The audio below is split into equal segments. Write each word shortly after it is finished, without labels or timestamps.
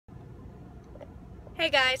Hey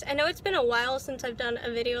guys, I know it's been a while since I've done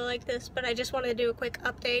a video like this, but I just wanted to do a quick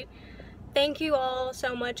update. Thank you all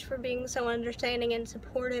so much for being so understanding and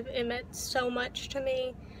supportive. It meant so much to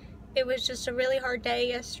me. It was just a really hard day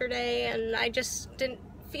yesterday and I just didn't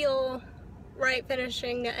feel right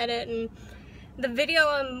finishing the edit, and the video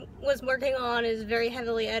I was working on is very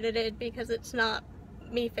heavily edited because it's not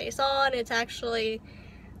me face on, it's actually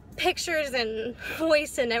pictures and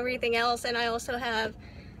voice and everything else, and I also had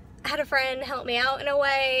a friend help me out in a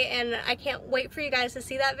way, and I can't wait for you guys to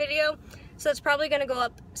see that video. So it's probably going to go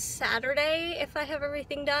up Saturday if I have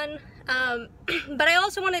everything done. But I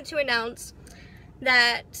also wanted to announce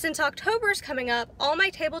that since October's coming up, all my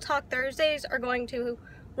Table Talk Thursdays are going to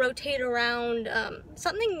rotate around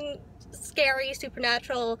something scary,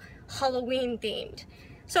 supernatural, Halloween themed.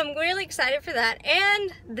 So I'm really excited for that.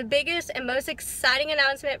 And the biggest and most exciting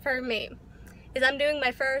announcement for me is I'm doing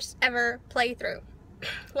my first ever playthrough.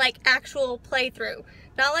 Like actual playthrough,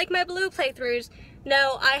 not like my blue playthroughs.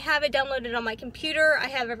 No, I have it downloaded on my computer, I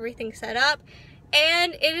have everything set up,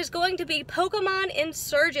 and it is going to be Pokemon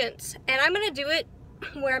Insurgence, and I'm going to do it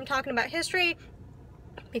where I'm talking about history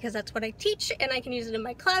because that's what I teach and I can use it in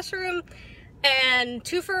my classroom, and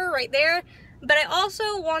twofer right there. But I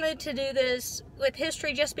also wanted to do this with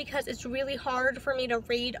history just because it's really hard for me to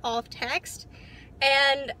read off text,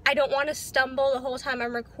 and I don't want to stumble the whole time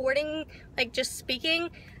I'm recording, like just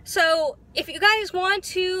speaking. So if you guys want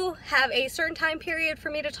to have a certain time period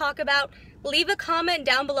for me to talk about, leave a comment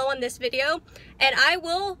down below on this video and I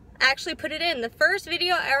will actually put it in. The first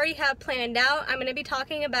video I already have planned out. I'm going to be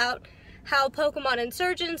talking about how Pokemon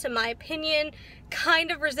Insurgence, in my opinion,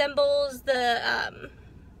 kind of resembles the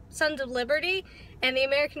Sons of Liberty and the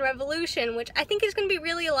American Revolution, which I think is going to be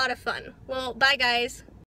really a lot of fun. Well, bye guys.